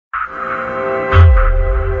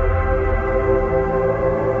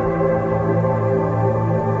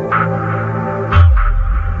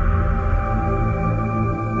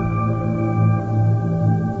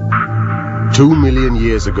2 million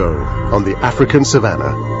years ago, on the African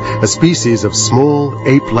savanna, a species of small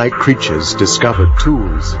ape-like creatures discovered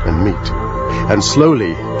tools and meat, and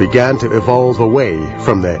slowly began to evolve away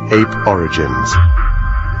from their ape origins.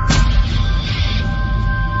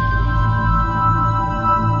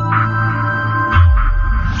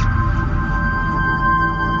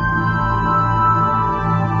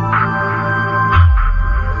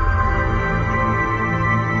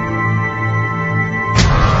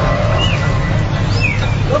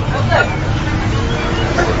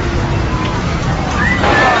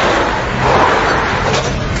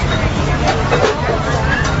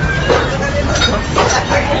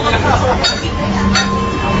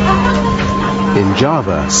 In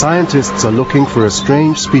Java, scientists are looking for a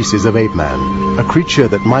strange species of ape-man, a creature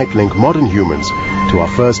that might link modern humans to our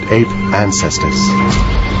first ape ancestors.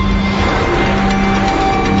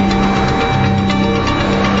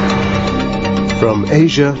 From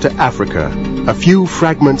Asia to Africa, a few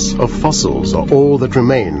fragments of fossils are all that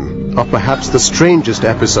remain of perhaps the strangest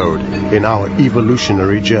episode in our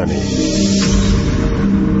evolutionary journey.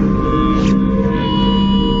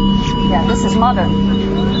 Yeah, this is modern.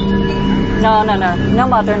 No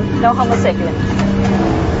modern, no Homo sapien.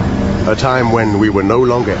 A time when we were no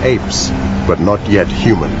longer apes, but not yet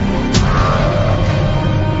human.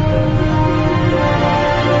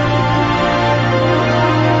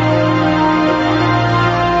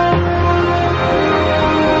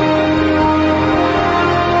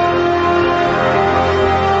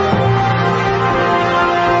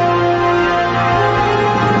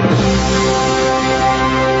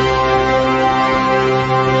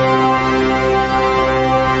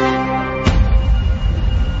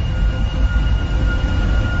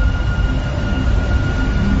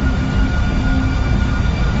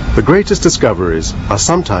 The greatest discoveries are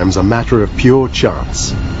sometimes a matter of pure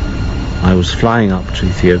chance. I was flying up to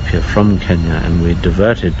Ethiopia from Kenya, and we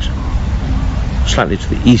diverted slightly to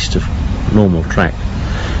the east of normal track,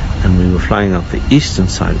 and we were flying up the eastern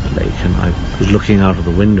side of the lake, and I was looking out of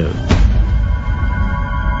the window.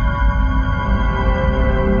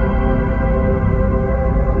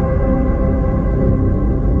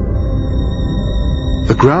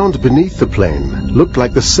 The ground beneath the plane looked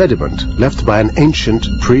like the sediment left by an ancient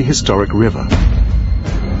prehistoric river.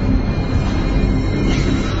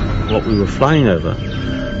 What we were flying over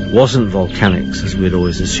wasn't volcanics, as we'd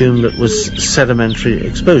always assumed. It was sedimentary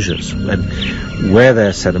exposures, and where there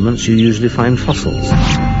are sediments you usually find fossils.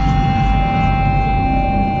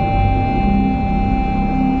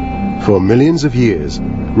 For millions of years,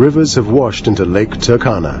 rivers have washed into Lake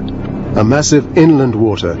Turkana, a massive inland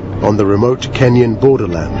water on the remote Kenyan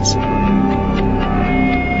borderlands.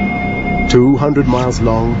 200 miles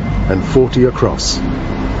long and 40 across.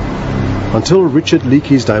 Until Richard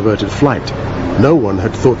Leakey's diverted flight, no one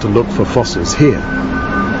had thought to look for fossils here.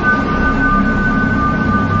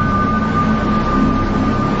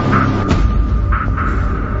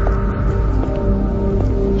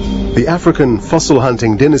 The African fossil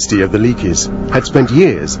hunting dynasty of the Leakeys had spent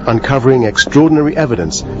years uncovering extraordinary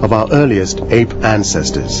evidence of our earliest ape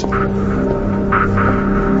ancestors.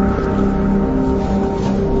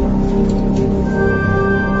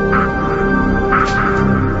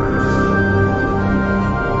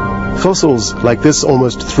 Fossils like this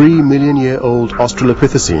almost 3 million year old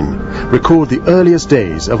Australopithecine record the earliest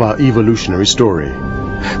days of our evolutionary story.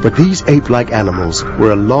 But these ape-like animals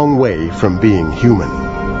were a long way from being human.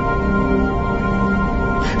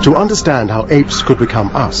 To understand how apes could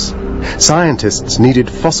become us, scientists needed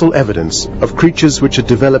fossil evidence of creatures which had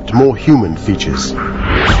developed more human features.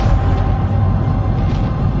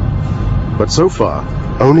 But so far,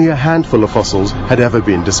 only a handful of fossils had ever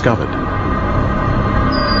been discovered.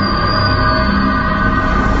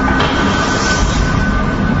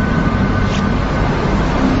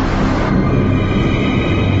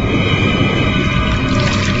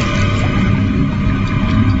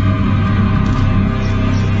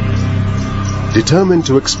 Determined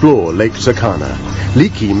to explore Lake Turkana,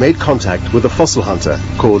 Leakey made contact with a fossil hunter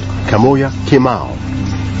called Kamoya Kimau.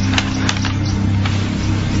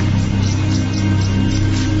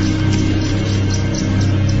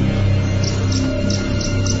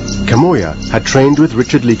 Kamoya had trained with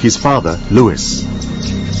Richard Leakey's father, Lewis.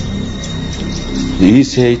 He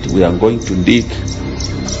said, we are going to dig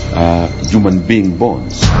human being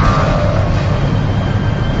bones.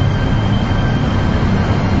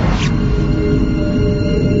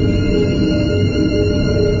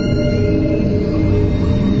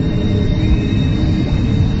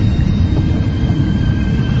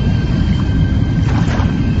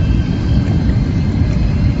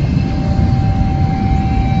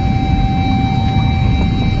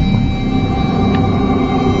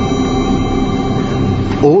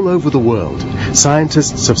 All over the world,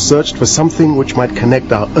 scientists have searched for something which might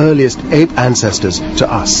connect our earliest ape ancestors to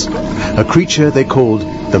us, a creature they called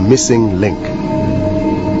the missing link.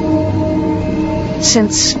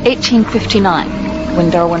 Since 1859,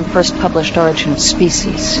 when Darwin first published Origin of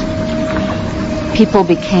Species, people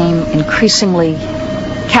became increasingly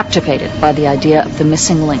captivated by the idea of the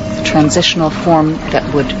missing link, the transitional form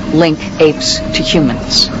that would link apes to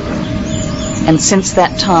humans. And since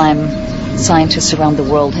that time, scientists around the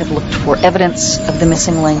world have looked for evidence of the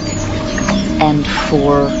missing link and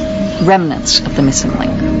for remnants of the missing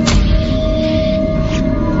link.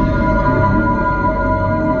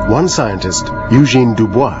 One scientist, Eugene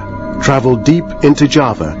Dubois, traveled deep into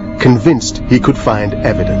Java, convinced he could find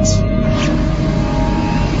evidence.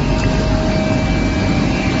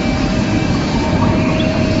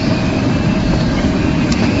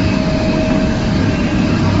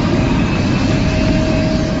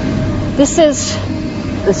 This is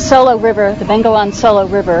the Solo River, the Bengawan Solo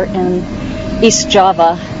River in East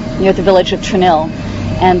Java, near the village of Trinil.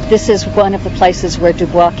 And this is one of the places where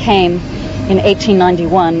Dubois came in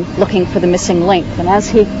 1891 looking for the missing link. And as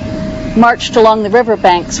he marched along the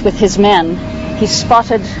riverbanks with his men, he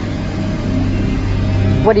spotted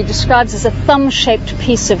what he describes as a thumb-shaped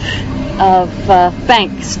piece of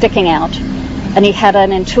bank sticking out. And he had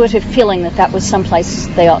an intuitive feeling that that was someplace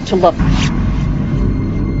they ought to look.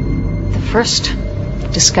 First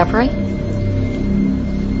discovery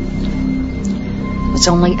was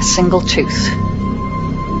only a single tooth.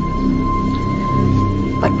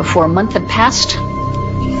 But before a month had passed,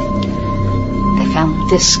 they found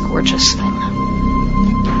this gorgeous thing.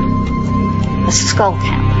 A skull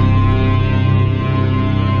cap.